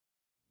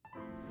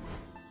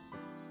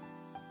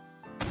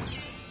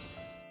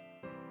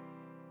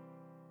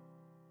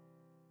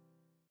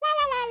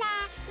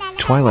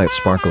Twilight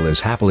Sparkle is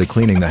happily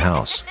cleaning the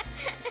house.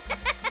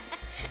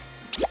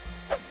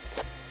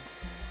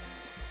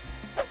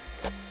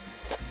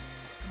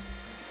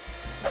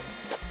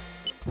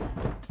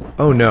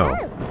 Oh no!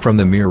 From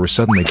the mirror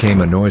suddenly came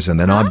a noise and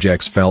then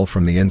objects fell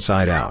from the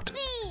inside out.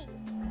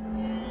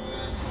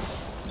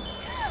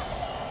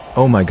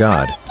 Oh my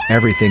god,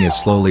 everything is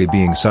slowly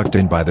being sucked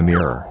in by the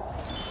mirror.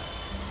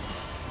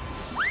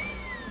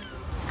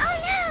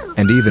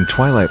 And even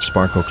Twilight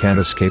Sparkle can't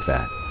escape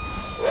that.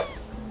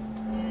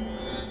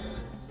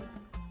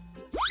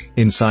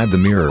 Inside the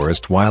mirror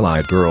is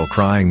Twilight Girl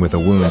crying with a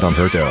wound on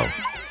her toe.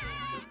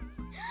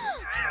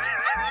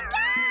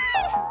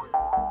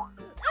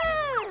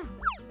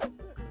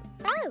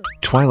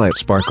 Twilight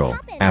Sparkle,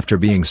 after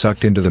being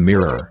sucked into the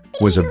mirror,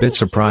 was a bit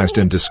surprised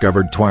and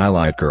discovered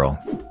Twilight Girl.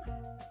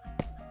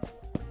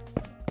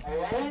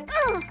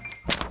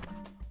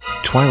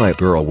 Twilight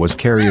Girl was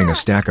carrying a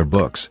stack of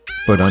books,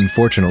 but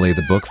unfortunately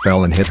the book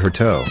fell and hit her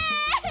toe.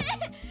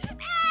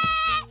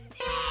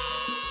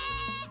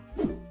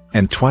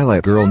 And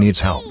Twilight Girl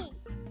needs help.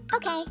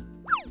 Okay.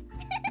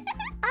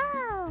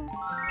 Oh.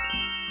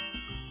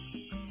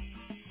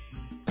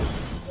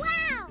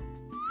 Wow.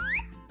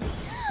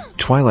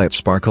 Twilight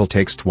Sparkle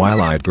takes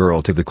Twilight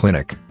Girl to the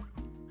clinic.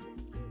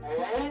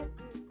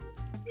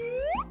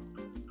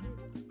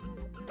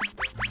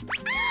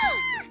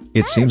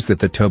 It seems that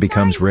the toe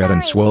becomes red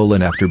and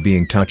swollen after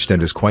being touched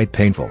and is quite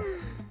painful.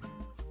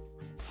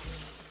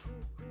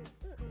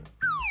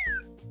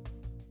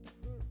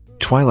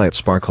 Twilight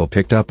Sparkle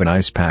picked up an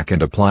ice pack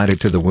and applied it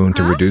to the wound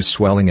to reduce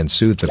swelling and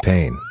soothe the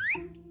pain.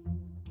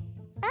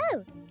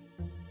 Oh.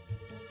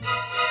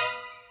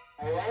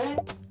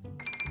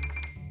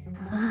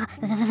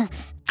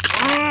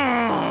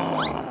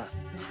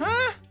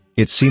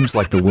 It seems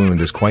like the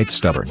wound is quite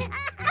stubborn.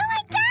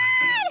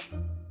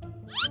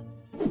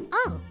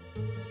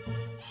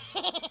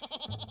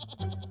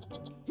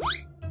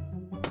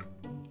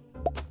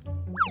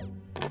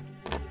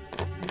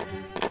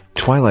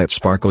 Twilight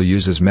Sparkle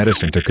uses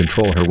medicine to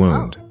control her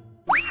wound.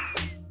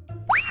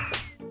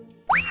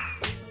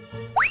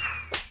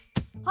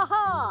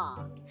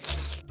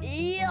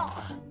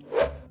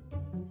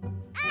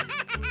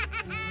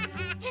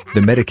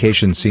 The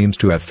medication seems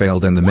to have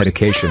failed and the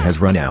medication has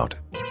run out.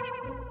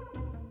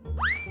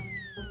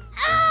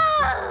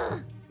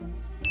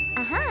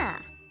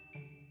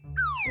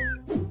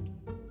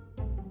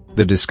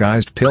 The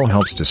disguised pill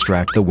helps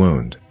distract the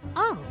wound.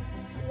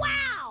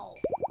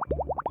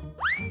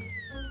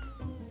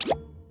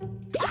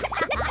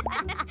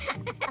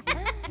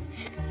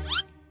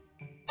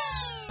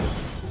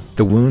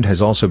 The wound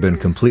has also been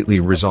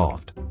completely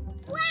resolved.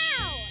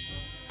 Wow!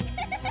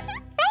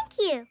 Thank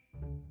you!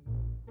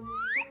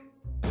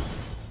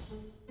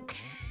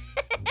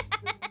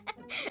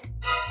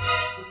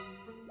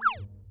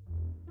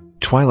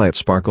 Twilight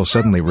Sparkle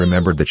suddenly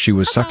remembered that she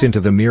was sucked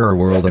into the mirror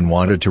world and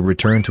wanted to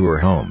return to her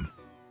home.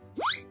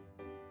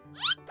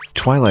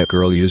 Twilight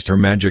Girl used her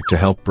magic to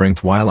help bring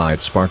Twilight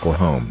Sparkle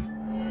home.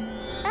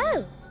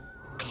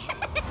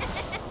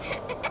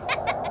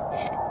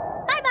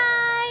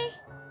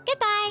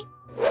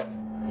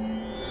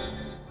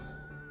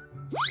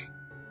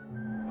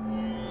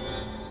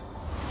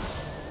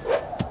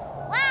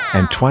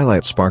 And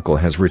Twilight Sparkle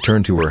has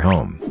returned to her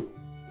home.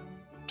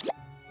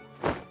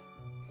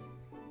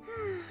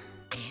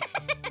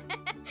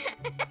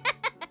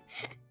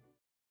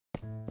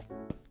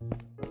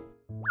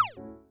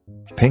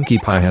 Pinkie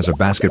Pie has a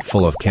basket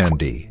full of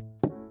candy.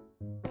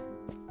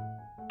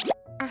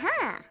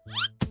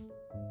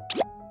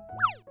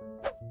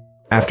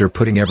 After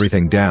putting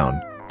everything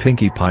down,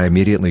 Pinkie Pie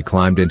immediately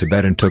climbed into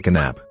bed and took a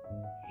nap.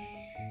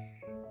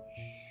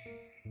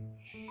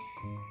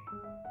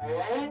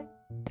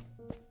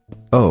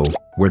 Oh,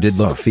 where did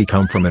Luffy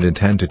come from and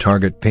intend to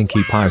target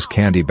Pinkie Pie's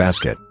candy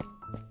basket?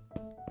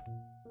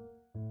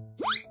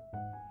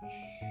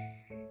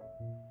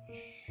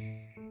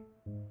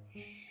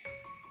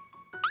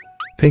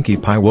 Pinkie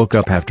Pie woke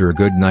up after a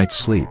good night's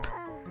sleep.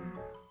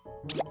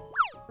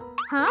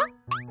 Huh?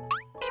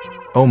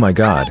 Oh my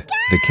god,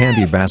 the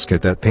candy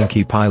basket that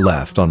Pinkie Pie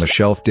left on the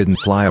shelf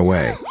didn't fly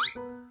away.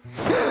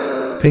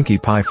 Pinkie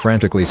Pie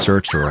frantically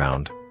searched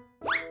around.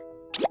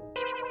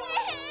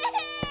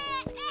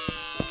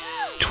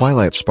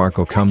 Twilight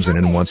Sparkle comes in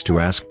and wants to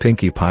ask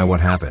Pinkie Pie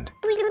what happened.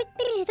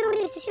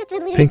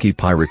 Pinkie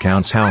Pie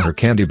recounts how her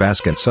candy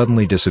basket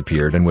suddenly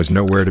disappeared and was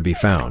nowhere to be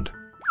found.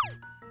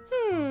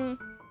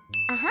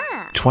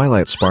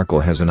 Twilight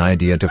Sparkle has an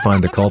idea to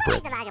find the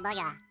culprit.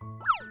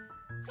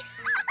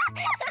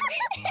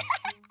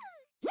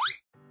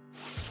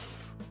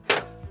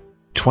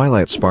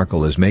 Twilight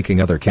Sparkle is making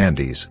other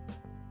candies.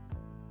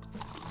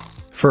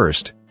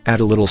 First, add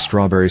a little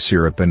strawberry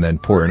syrup and then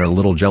pour in a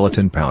little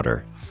gelatin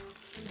powder.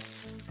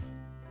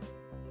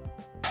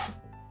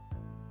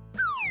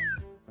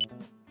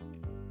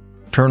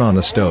 Turn on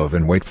the stove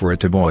and wait for it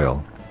to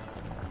boil.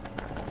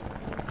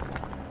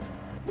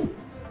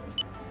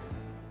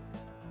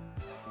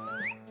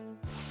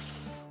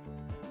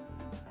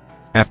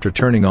 After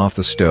turning off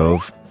the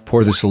stove,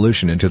 pour the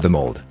solution into the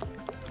mold.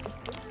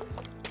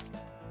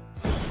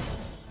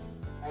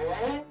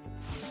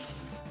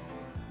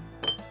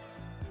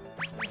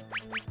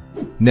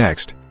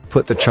 Next,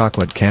 put the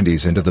chocolate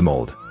candies into the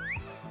mold.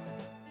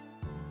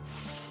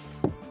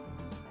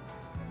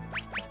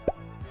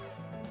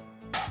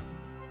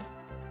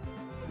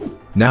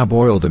 Now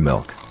boil the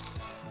milk.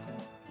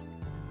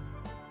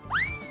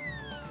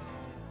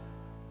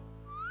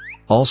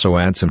 Also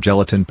add some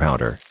gelatin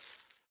powder.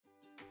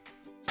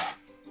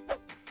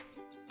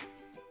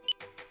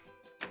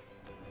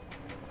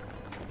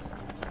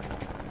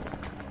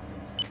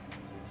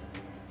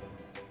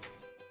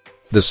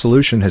 The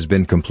solution has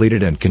been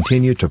completed and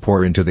continue to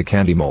pour into the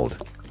candy mold.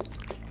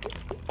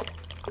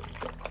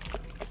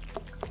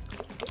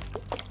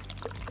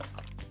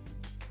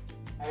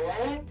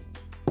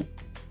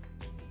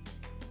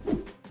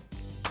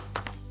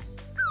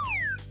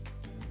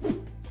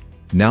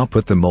 Now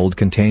put the mold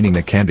containing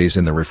the candies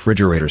in the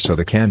refrigerator so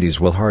the candies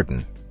will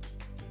harden.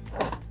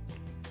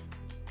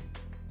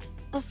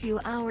 A few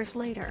hours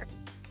later.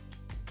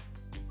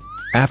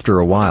 After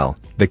a while,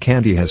 the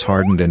candy has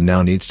hardened and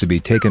now needs to be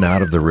taken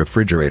out of the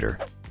refrigerator.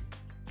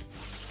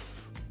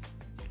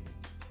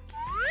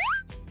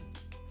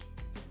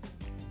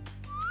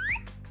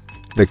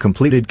 The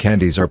completed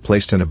candies are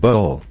placed in a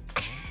bowl.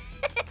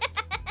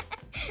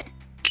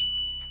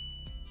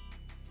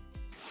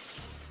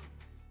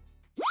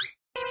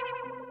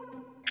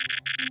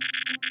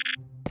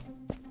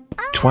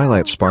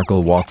 Twilight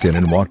Sparkle walked in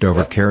and walked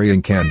over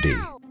carrying candy.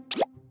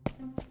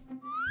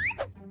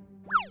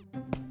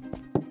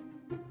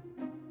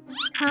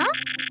 Huh?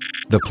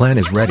 The plan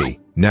is ready,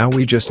 now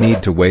we just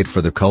need to wait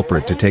for the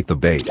culprit to take the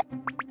bait.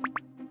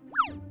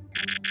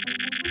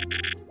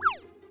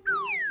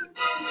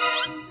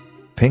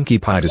 Pinkie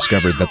Pie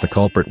discovered that the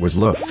culprit was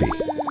Luffy.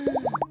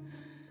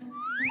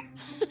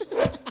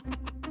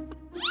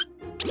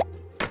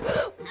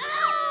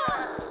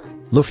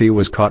 Luffy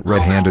was caught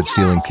red-handed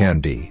stealing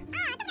candy.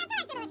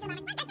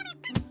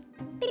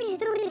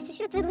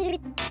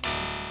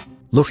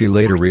 Luffy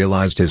later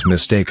realized his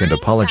mistake and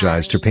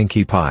apologized to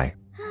Pinkie Pie.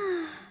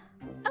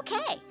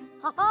 Okay.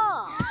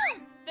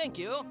 Thank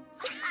you.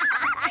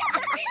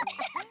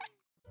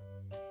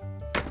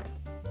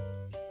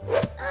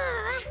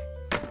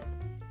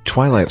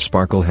 Twilight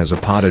Sparkle has a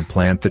potted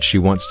plant that she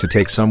wants to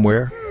take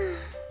somewhere.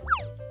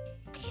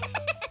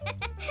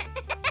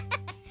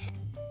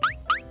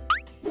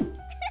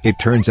 It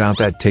turns out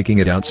that taking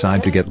it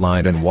outside to get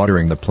light and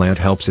watering the plant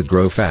helps it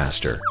grow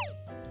faster.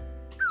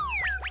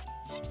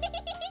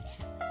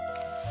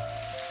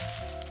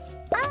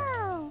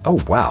 Oh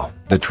wow,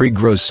 the tree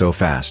grows so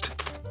fast.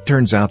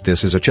 Turns out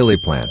this is a chili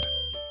plant.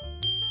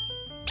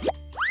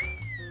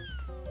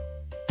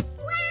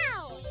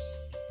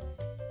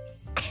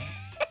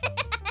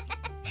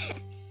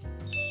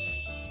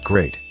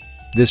 Great.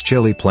 This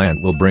chili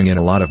plant will bring in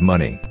a lot of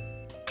money.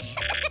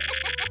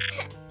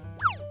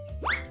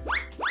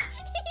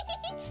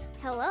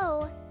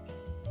 Hello.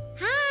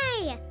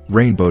 Hi.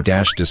 Rainbow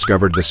Dash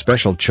discovered the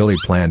special chili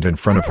plant in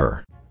front of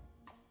her.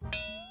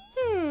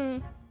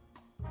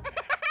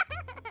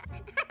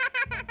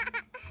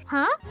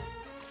 Huh?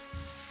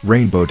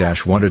 Rainbow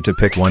Dash wanted to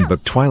pick one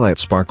but Twilight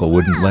Sparkle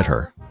wouldn't let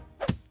her.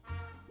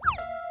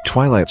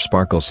 Twilight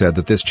Sparkle said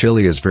that this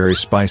chili is very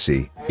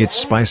spicy, its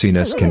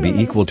spiciness can be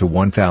equal to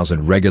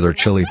 1,000 regular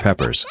chili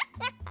peppers.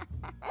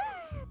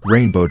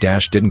 Rainbow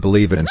Dash didn't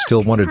believe it and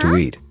still wanted to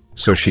eat,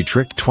 so she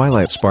tricked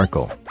Twilight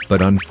Sparkle,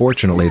 but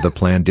unfortunately the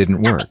plan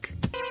didn't work.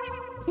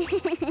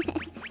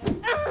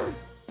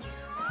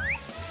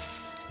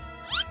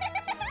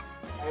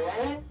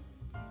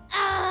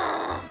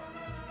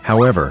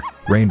 However,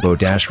 Rainbow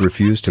Dash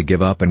refused to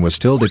give up and was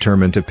still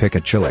determined to pick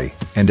a chili,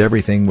 and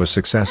everything was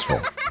successful.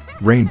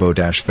 Rainbow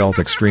Dash felt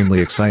extremely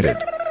excited.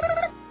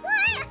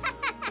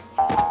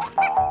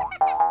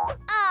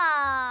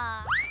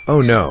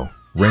 Oh no,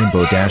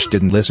 Rainbow Dash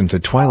didn't listen to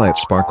Twilight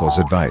Sparkle's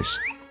advice.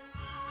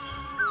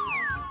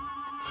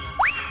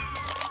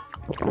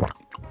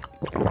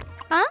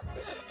 Huh?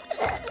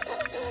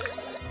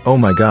 Oh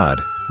my god,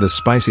 the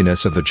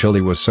spiciness of the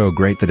chili was so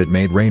great that it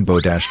made Rainbow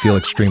Dash feel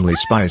extremely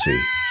spicy.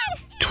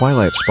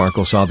 Twilight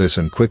Sparkle saw this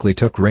and quickly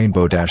took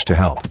Rainbow Dash to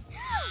help.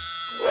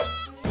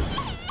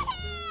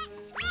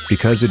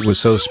 Because it was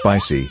so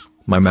spicy,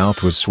 my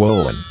mouth was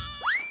swollen.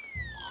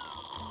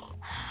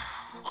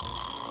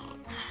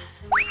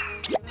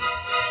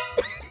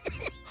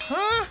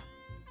 Huh?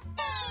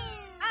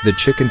 The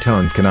chicken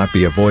tongue cannot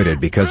be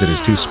avoided because it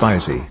is too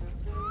spicy.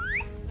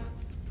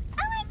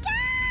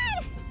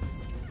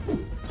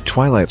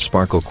 Twilight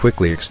Sparkle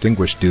quickly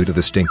extinguished due to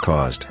the stink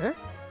caused. Huh?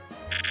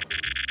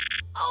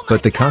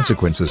 But the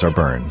consequences are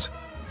burns.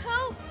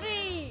 Help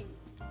me!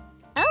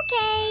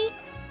 Okay.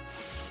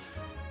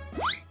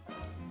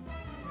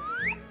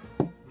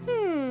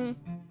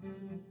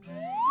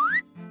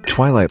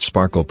 Twilight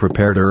Sparkle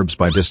prepared herbs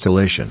by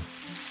distillation.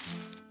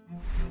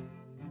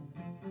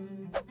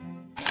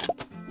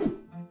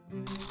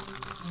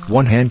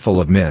 One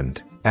handful of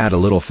mint, add a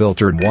little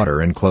filtered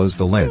water and close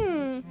the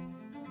lid.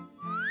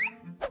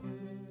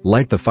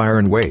 Light the fire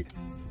and wait.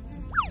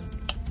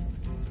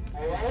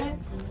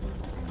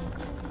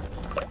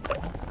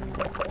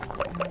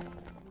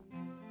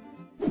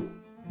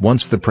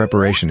 Once the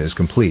preparation is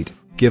complete,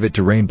 Give it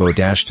to Rainbow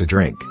Dash to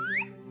drink.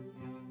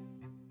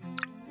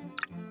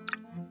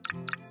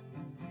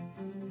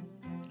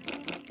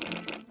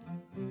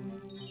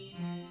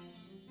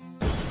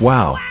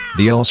 Wow,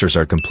 the ulcers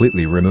are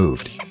completely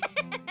removed.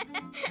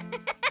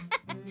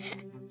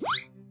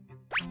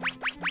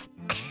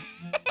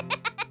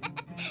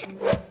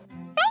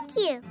 Thank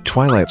you.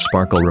 Twilight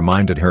Sparkle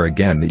reminded her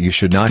again that you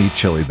should not eat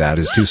chili that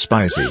is too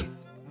spicy.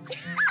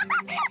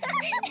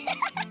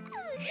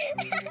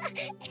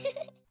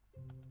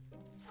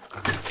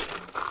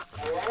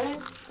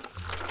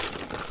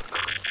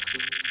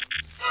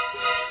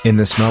 In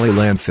the smelly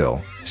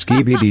landfill,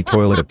 Skibidi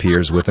toilet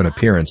appears with an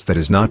appearance that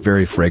is not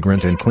very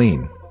fragrant and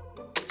clean.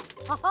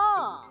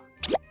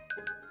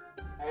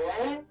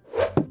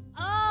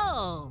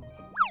 Oh!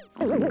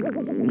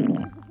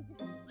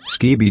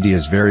 Skibidi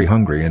is very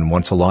hungry and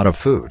wants a lot of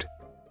food.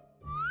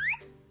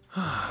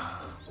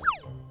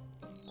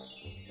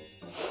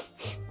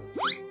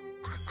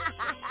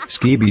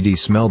 Skibidi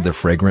smelled the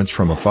fragrance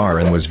from afar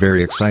and was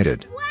very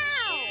excited.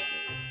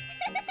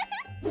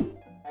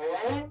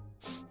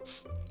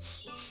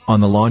 On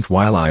the lawn,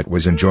 Twilight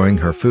was enjoying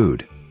her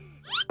food.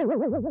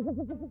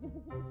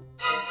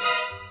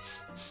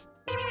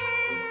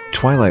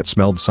 Twilight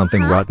smelled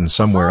something rotten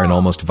somewhere and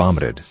almost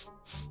vomited.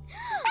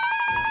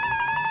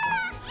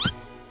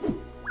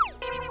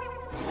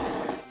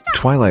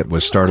 Twilight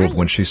was startled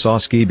when she saw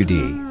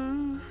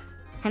Skibidi.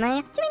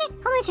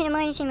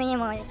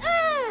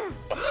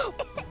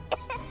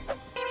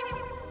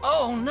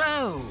 Oh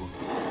no!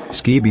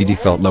 Skibidi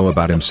felt low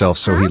about himself,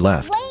 so he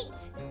left.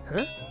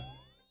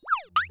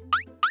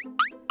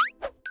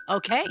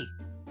 Okay.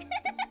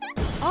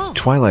 Oh.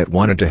 Twilight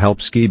wanted to help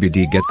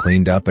Skibidi get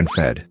cleaned up and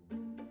fed.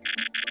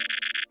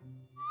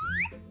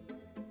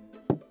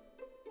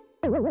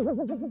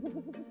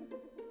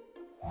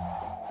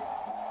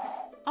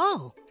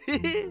 Oh.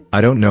 I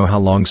don't know how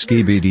long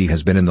Skibidi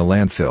has been in the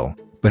landfill,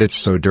 but it's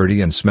so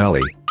dirty and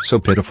smelly, so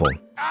pitiful.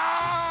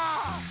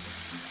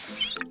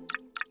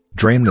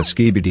 Drain the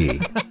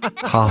Skibidi.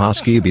 Haha,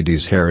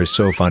 Skibidi's hair is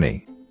so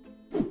funny.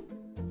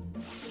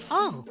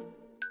 Oh.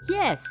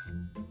 Yes.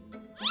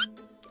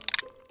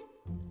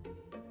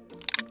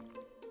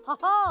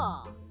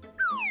 Ha-ha.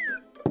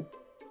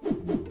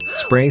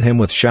 Spray him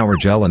with shower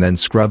gel and then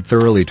scrub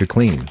thoroughly to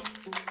clean.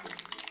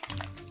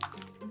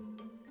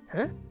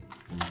 Huh?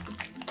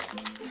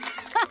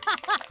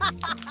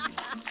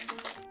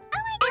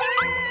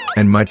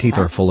 And my teeth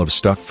are full of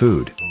stuck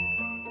food.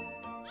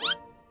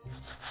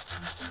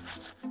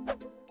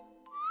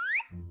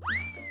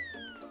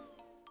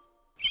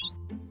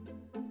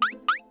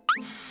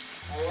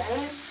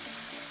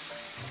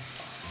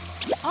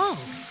 Oh.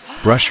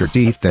 Brush your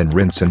teeth, then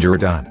rinse and you're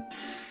done.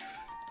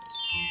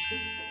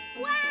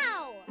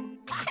 Wow.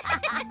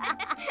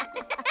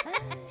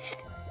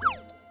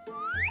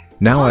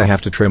 Now I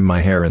have to trim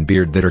my hair and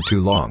beard that are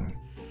too long.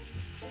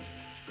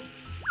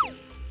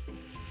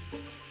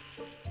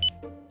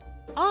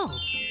 Oh.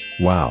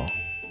 Wow.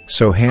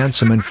 So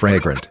handsome and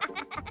fragrant.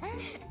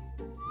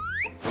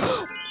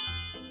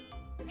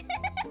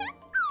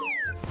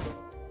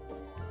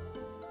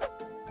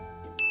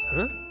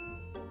 Huh?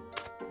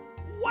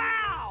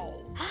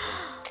 Wow!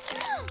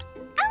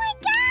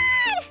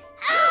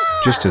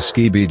 Just as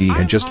Skibidi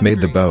had just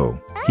made the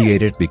bow, he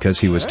ate it because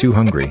he was too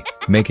hungry,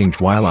 making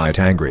Twilight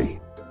angry.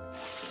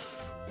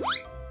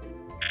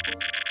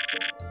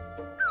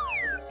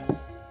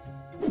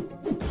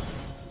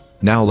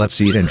 Now let's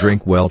eat and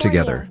drink well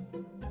together.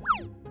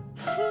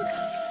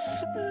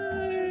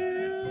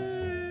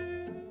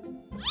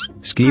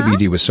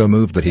 Skibidi was so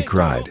moved that he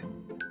cried.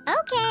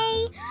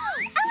 Okay.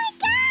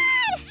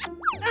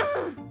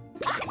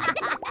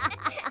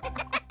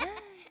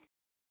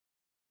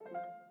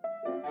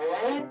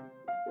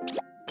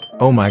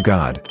 Oh Oh my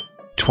god.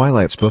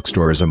 Twilight's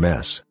bookstore is a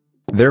mess.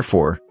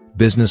 Therefore,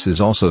 business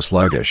is also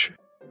sluggish.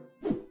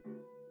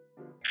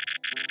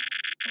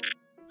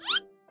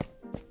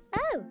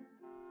 Oh.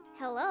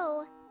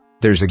 Hello.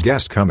 There's a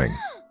guest coming.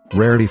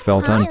 Rarity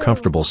felt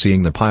uncomfortable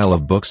seeing the pile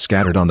of books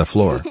scattered on the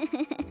floor.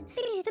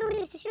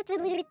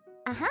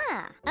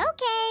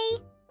 Okay.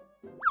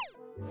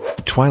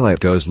 Twilight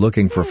goes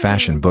looking for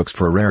fashion books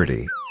for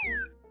Rarity.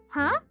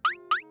 Huh?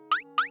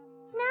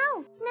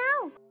 No.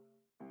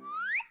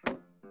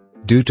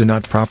 Due to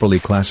not properly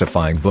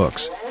classifying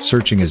books,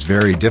 searching is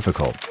very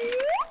difficult.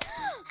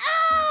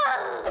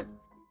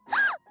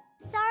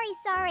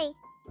 Sorry.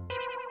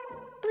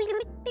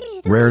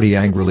 Rarity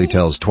angrily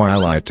tells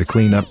Twilight to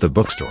clean up the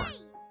bookstore.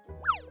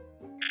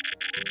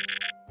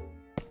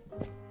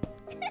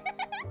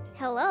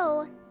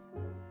 Hello.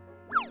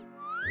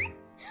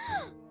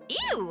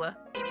 Ew!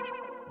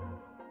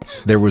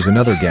 There was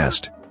another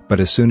guest, but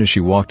as soon as she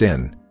walked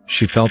in,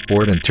 she felt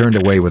bored and turned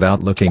away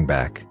without looking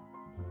back.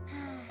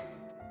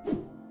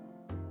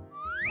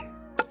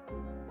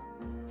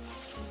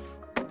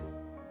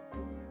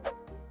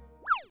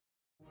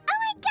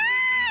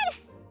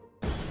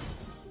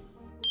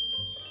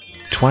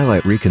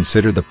 Twilight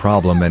reconsidered the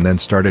problem and then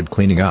started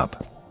cleaning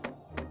up.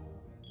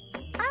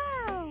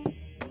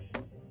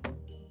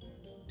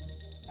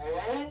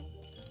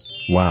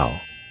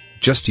 Wow.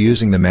 Just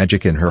using the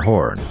magic in her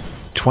horn,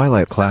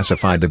 Twilight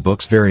classified the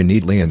books very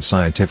neatly and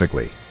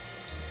scientifically.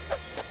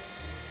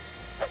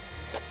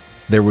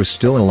 There was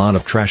still a lot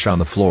of trash on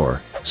the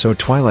floor, so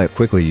Twilight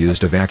quickly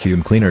used a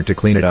vacuum cleaner to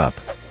clean it up.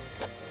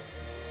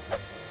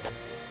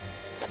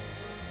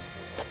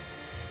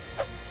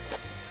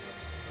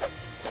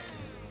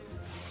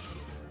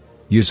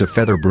 Use a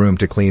feather broom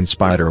to clean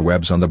spider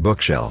webs on the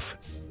bookshelf.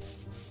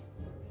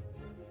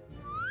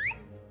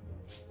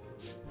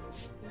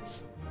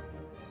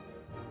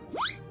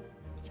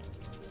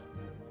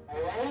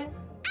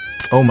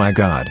 Oh my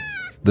god!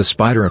 The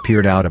spider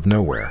appeared out of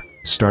nowhere,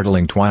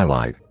 startling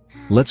Twilight.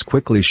 Let's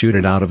quickly shoot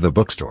it out of the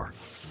bookstore.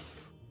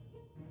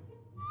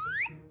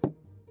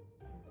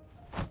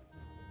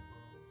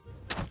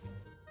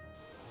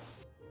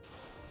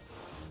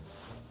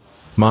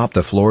 Mop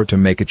the floor to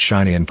make it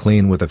shiny and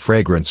clean with a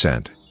fragrant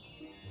scent.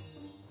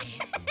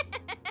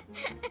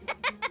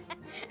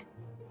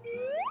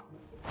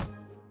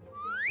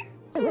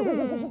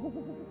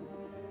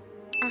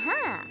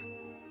 Aha!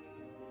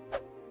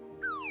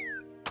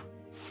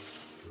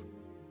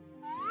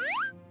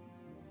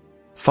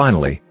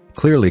 Finally,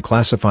 clearly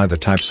classify the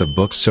types of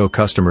books so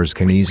customers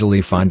can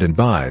easily find and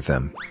buy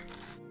them.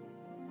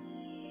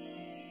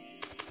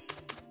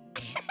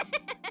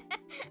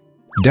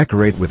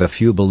 Decorate with a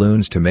few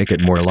balloons to make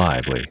it more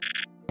lively.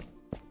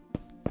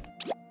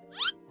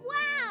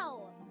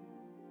 Wow!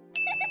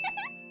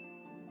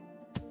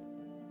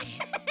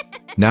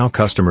 Now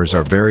customers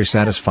are very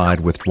satisfied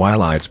with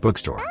Twilight's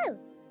bookstore. Oh!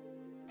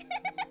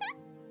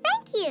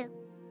 Thank you!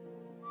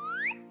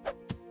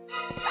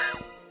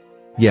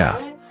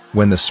 Yeah.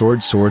 When the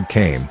sword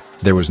came,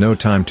 there was no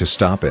time to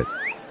stop it.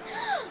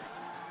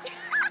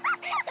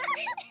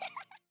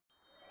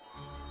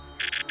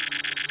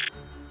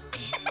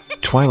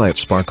 Twilight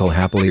Sparkle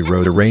happily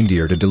rode a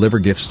reindeer to deliver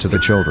gifts to the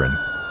children.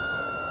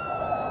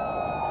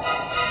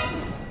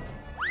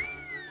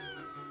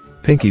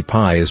 Pinkie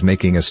Pie is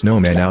making a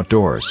snowman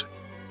outdoors.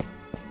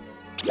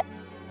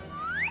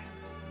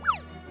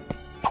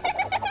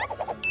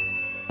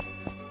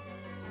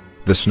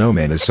 The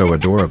snowman is so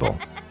adorable.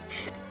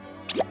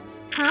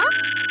 Huh?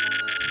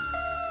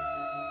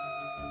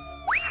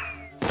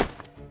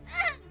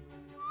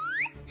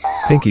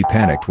 Pinkie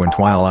panicked when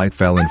Twilight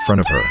fell in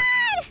front of her.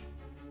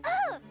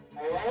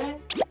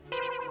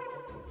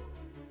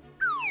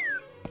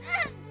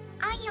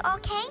 Are you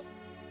okay?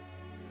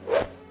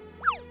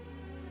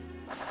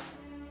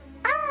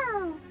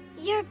 Oh,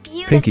 you're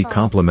beautiful. Pinkie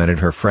complimented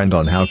her friend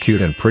on how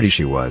cute and pretty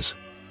she was.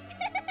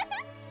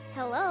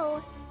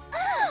 Hello.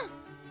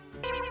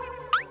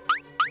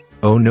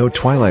 Oh no,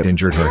 Twilight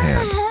injured her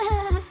hand.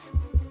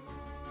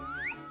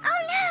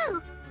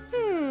 Oh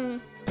no!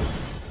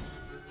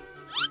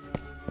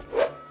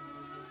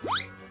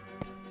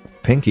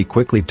 Pinkie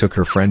quickly took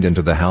her friend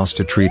into the house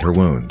to treat her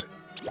wound.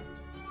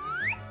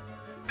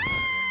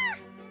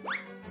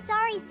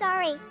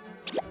 Sorry.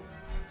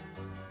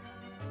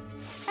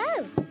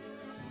 Oh.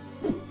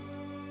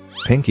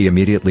 Pinkie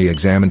immediately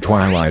examined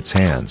Twilight's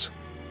hands.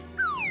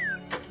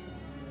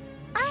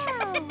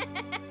 Oh.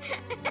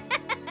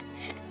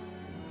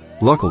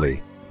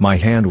 Luckily, my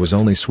hand was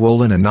only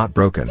swollen and not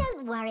broken.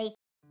 Don't worry.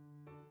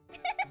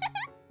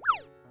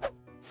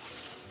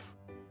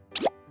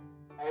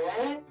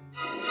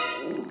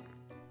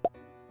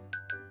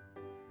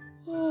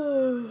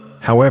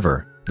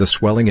 However, the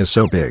swelling is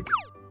so big.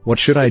 What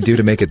should I do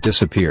to make it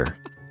disappear?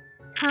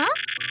 Huh?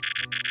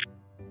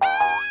 Oh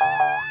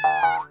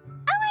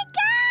my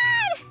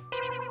god!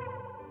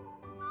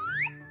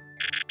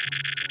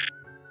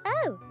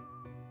 Oh.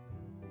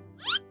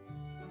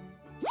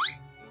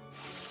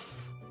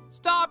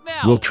 Stop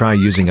now! We'll try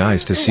using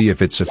ice to see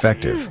if it's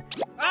effective.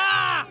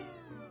 Ah!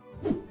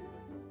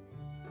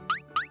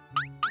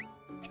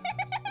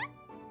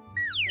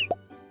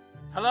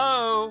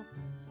 Hello?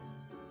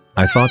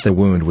 I thought the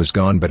wound was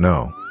gone, but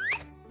no.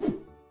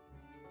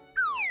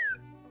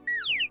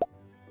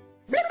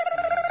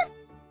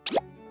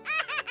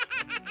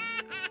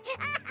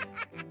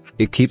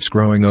 It keeps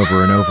growing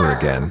over and over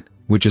again,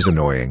 which is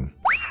annoying.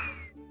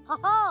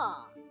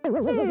 Aha!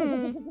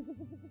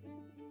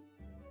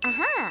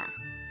 Aha!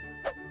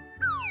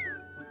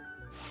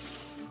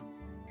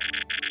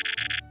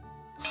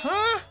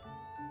 Huh?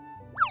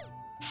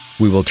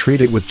 We will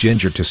treat it with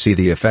ginger to see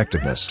the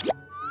effectiveness.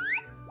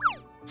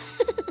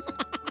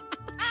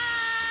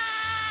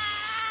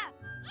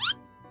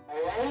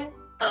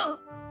 Oh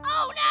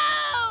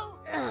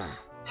no!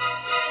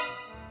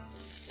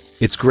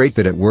 It's great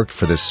that it worked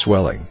for this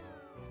swelling.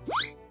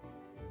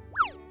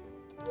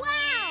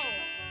 Wow!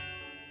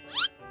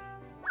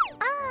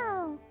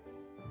 Oh!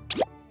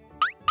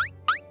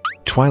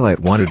 Twilight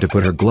wanted to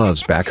put her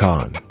gloves back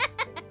on.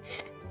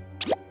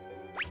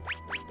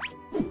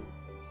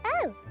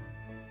 Oh!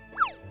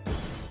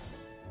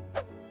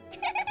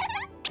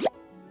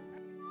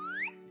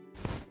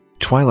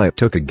 Twilight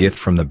took a gift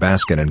from the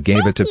basket and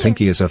gave it to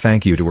Pinkie as a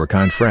thank you to her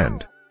kind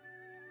friend.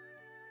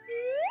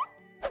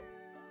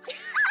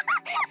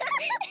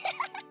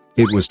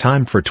 It was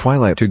time for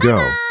Twilight to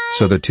go,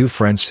 so the two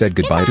friends said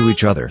goodbye to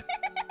each other.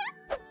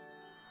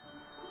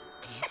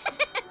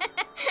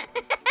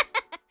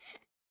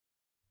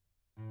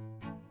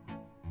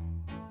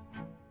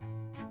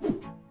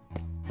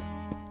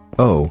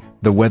 Oh,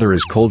 the weather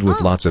is cold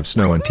with lots of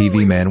snow and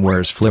TV man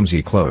wears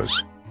flimsy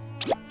clothes.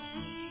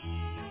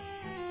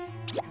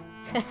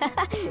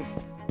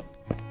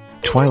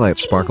 Twilight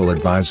Sparkle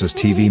advises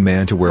TV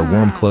man to wear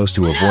warm clothes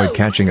to avoid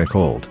catching a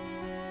cold.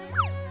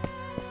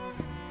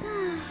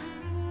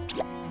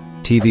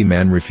 TV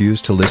man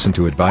refused to listen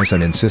to advice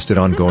and insisted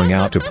on going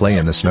out to play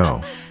in the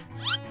snow.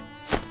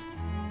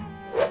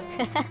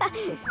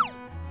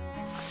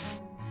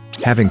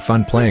 Having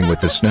fun playing with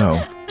the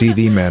snow,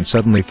 TV man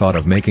suddenly thought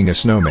of making a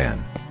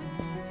snowman.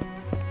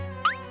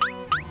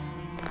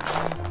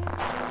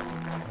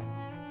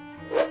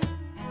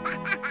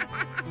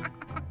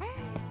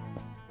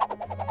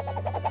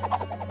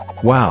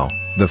 Wow,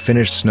 the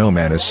finished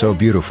snowman is so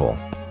beautiful.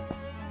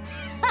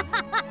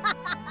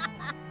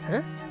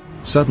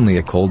 Suddenly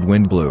a cold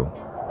wind blew.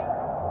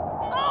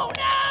 Oh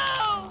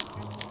no!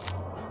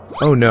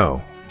 Oh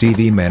no,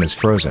 TV man is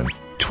frozen.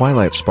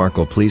 Twilight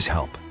Sparkle, please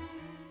help.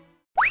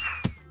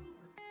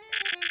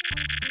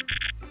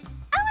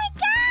 Oh my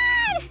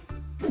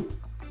god!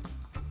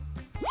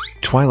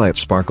 Twilight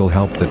Sparkle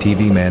helped the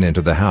TV man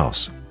into the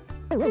house.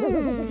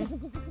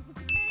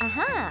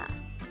 Aha!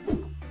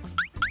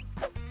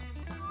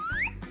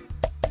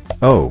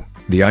 Oh,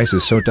 the ice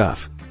is so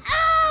tough.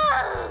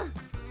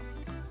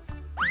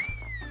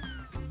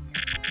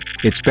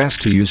 It's best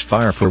to use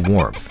fire for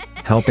warmth,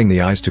 helping the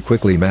ice to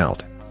quickly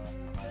melt.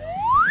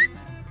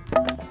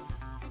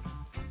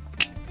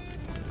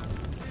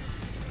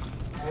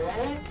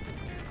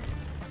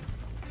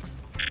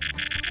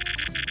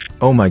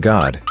 Oh my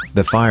god,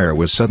 the fire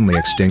was suddenly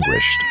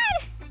extinguished.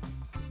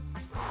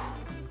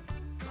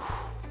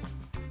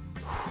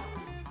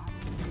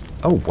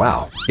 Oh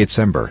wow, it's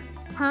Ember.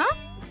 Huh?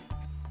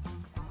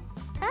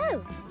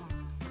 Oh.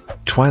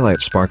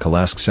 Twilight Sparkle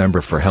asks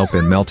Ember for help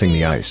in melting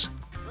the ice.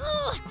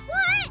 What?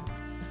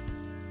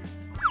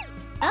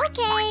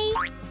 Okay.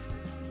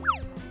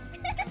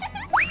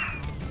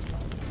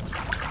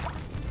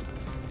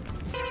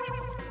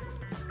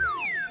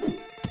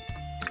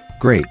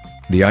 Great,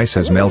 the ice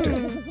has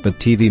melted, but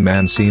TV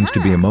man seems to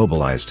be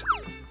immobilized.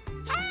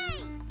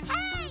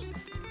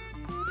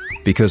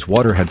 Because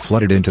water had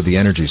flooded into the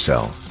energy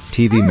cell,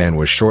 TV man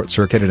was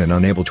short-circuited and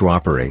unable to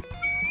operate.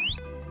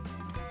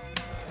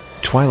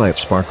 Twilight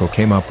Sparkle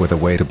came up with a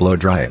way to blow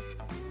dry it.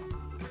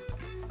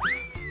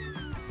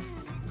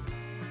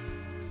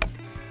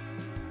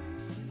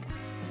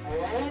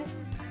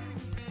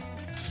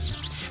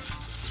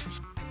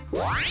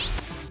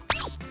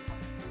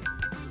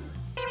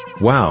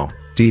 Wow,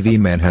 TV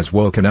man has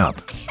woken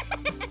up.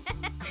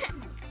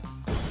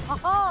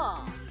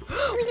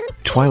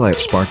 Twilight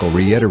Sparkle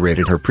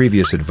reiterated her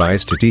previous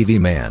advice to TV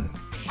man.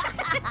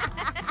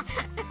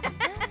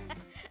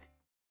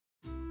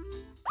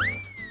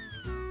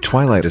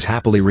 Twilight is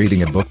happily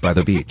reading a book by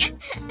the beach.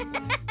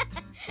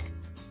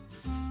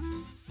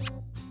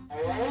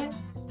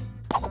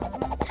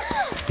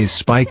 Is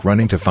Spike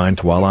running to find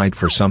Twilight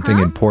for something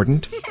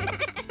important?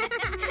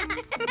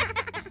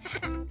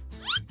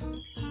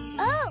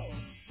 Oh.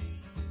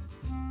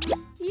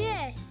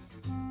 Yes.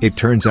 It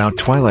turns out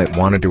Twilight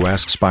wanted to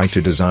ask Spike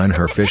to design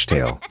her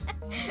fishtail.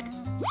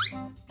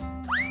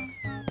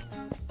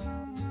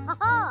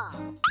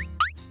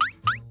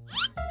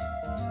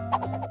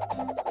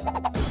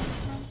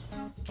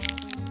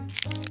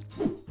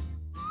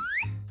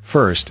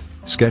 First,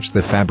 sketch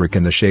the fabric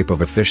in the shape of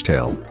a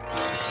fishtail.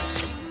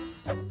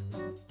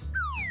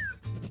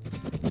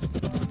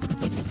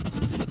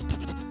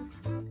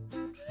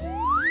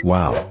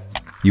 Wow!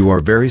 You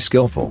are very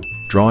skillful,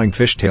 drawing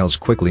fishtails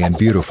quickly and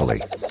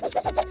beautifully.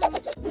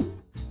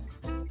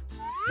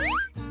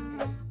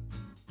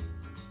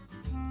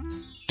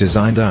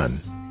 Design done.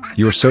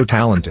 You're so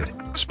talented,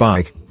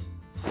 Spike.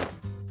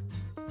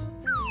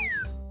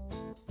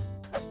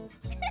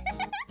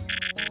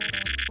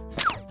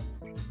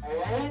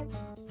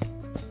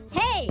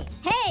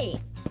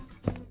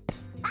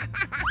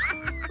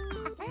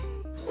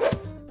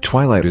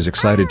 Twilight is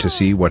excited to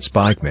see what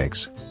Spike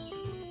makes.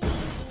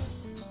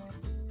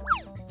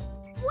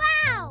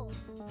 Wow!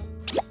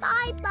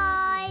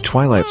 Bye-bye!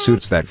 Twilight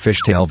suits that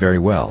fishtail very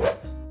well.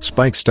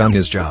 Spike's done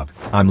his job,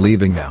 I'm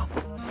leaving now.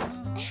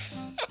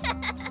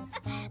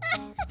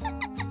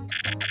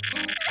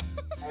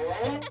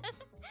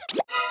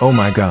 Oh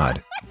my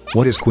god.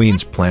 What is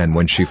Queen's plan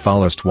when she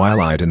follows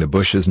Twilight in the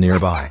bushes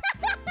nearby?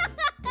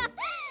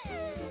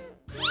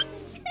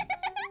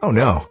 Oh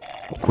no.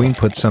 Queen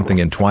put something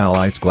in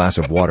Twilight's glass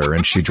of water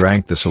and she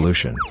drank the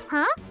solution.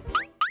 Huh?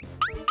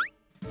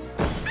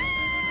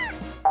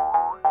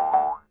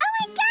 Oh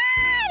my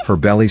god! Her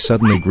belly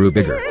suddenly grew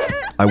bigger.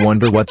 I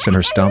wonder what's in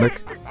her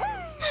stomach?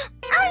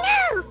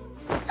 Oh no!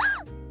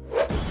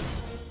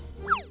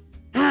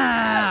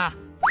 Ah!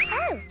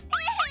 Oh.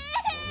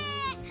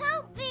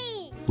 Help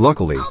me!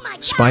 Luckily, Oh my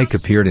gosh. Spike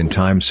appeared in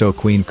time so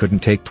Queen couldn't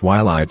take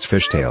Twilight's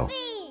fishtail.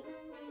 Me.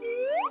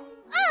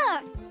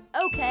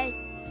 Okay.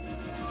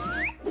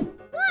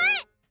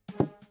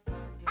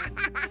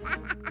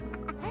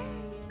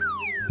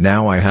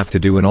 Now I have to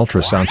do an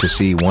ultrasound to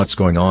see what's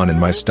going on in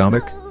my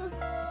stomach.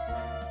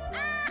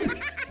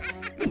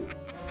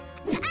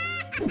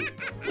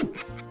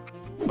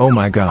 Oh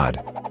my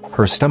god.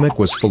 Her stomach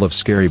was full of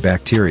scary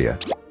bacteria.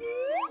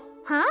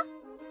 Huh?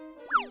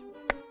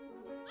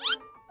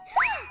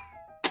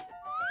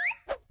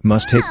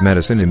 Must take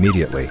medicine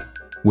immediately.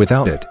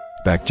 Without it,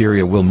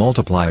 bacteria will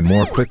multiply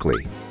more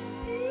quickly.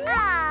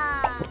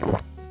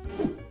 Ah.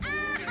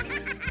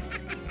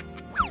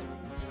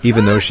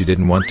 Even though she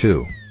didn't want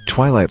to,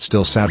 Twilight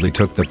still sadly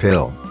took the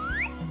pill.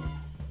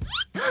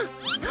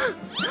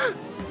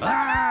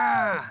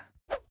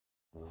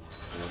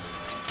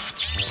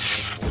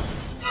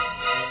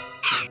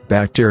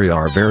 Bacteria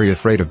are very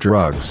afraid of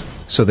drugs,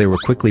 so they were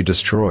quickly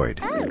destroyed.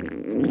 Thank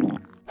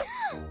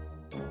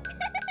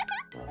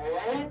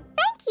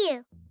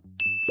you.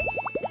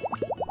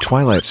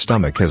 Twilight's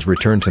stomach has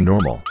returned to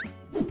normal.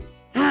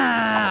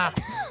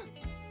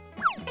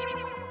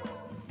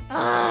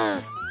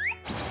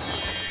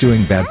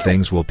 Doing bad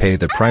things will pay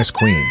the price,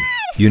 Queen.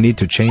 You need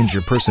to change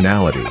your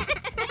personality.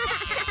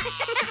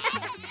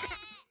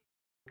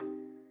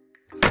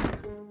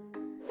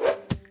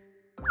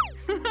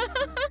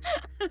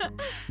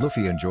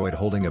 Luffy enjoyed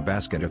holding a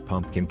basket of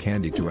pumpkin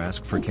candy to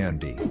ask for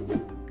candy.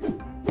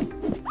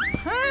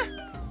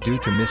 Due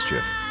to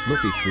mischief,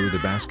 Luffy threw the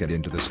basket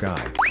into the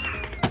sky.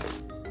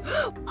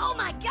 Oh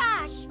my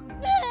gosh!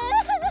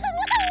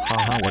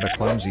 Haha, what a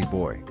clumsy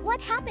boy.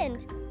 What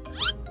happened?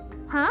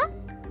 Huh?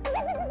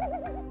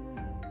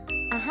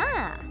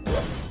 Aha!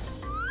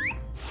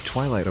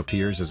 Twilight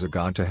appears as a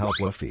god to help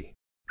Luffy.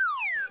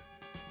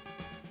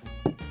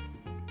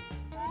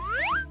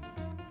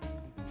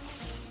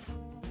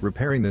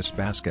 Repairing this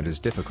basket is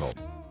difficult.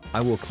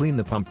 I will clean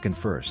the pumpkin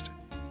first.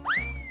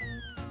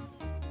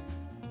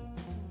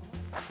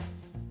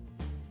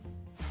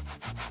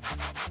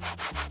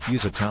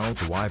 Use a towel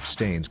to wipe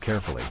stains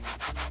carefully.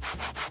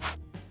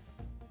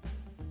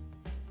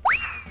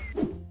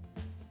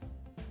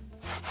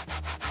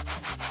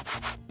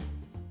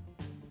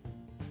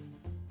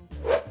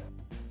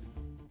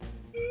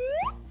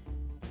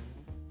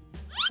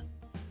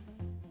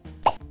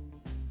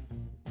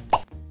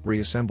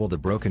 Reassemble the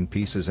broken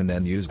pieces and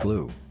then use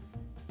glue.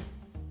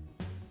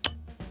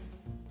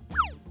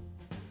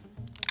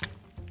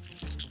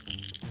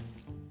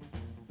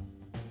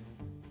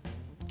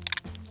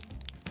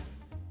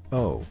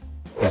 Oh,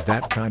 is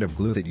that kind of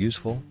glue that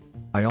useful?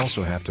 I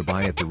also have to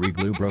buy it to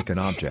re-glue broken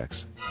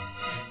objects.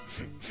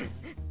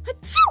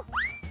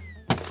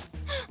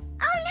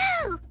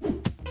 Oh no!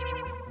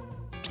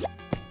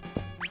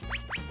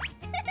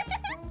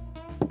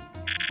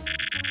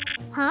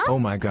 Huh? Oh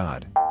my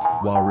god.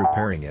 While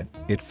repairing it,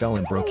 it fell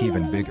and broke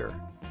even bigger.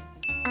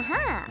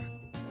 Aha!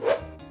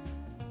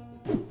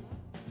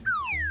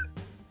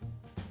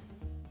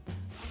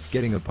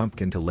 Getting a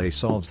pumpkin to lay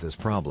solves this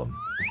problem.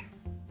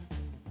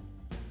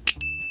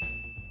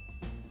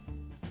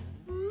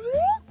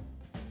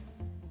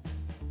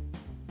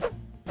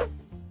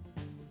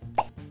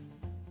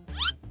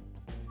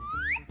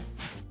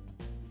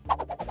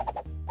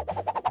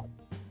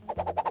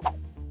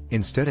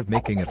 Instead of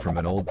making it from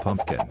an old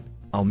pumpkin,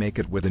 I'll make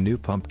it with a new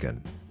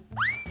pumpkin.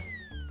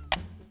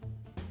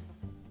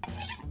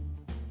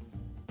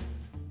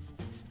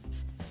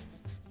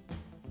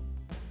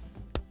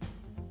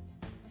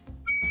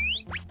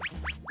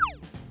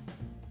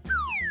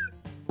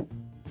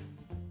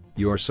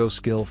 You are so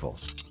skillful.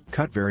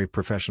 Cut very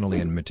professionally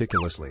and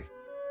meticulously.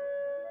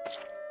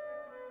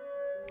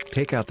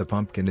 Take out the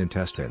pumpkin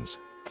intestines.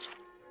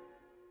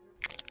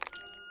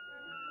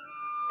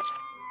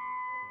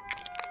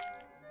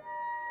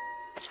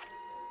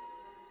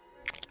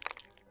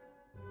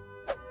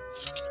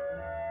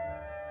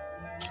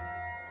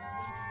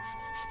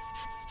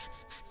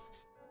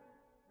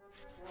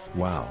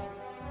 Wow.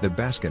 The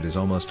basket is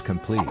almost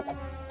complete.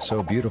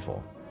 So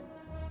beautiful.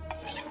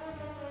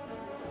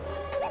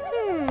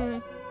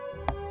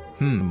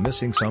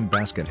 Missing some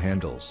basket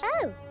handles.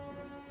 Oh!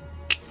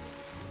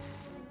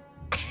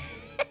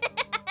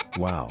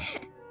 Wow.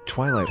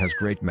 Twilight has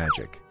great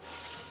magic.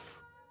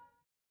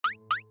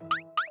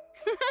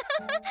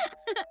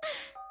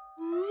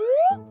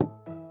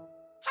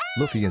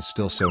 Luffy is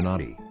still so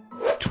naughty.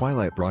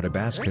 Twilight brought a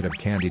basket of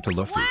candy to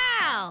Luffy.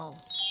 Wow!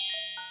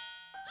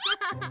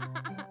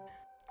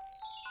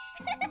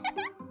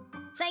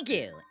 Thank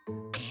you.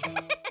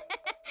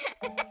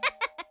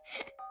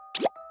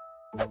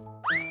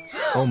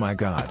 Oh my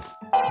god.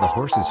 The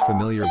horse is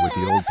familiar with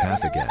the old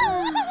path again.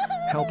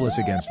 Helpless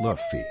against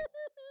Luffy.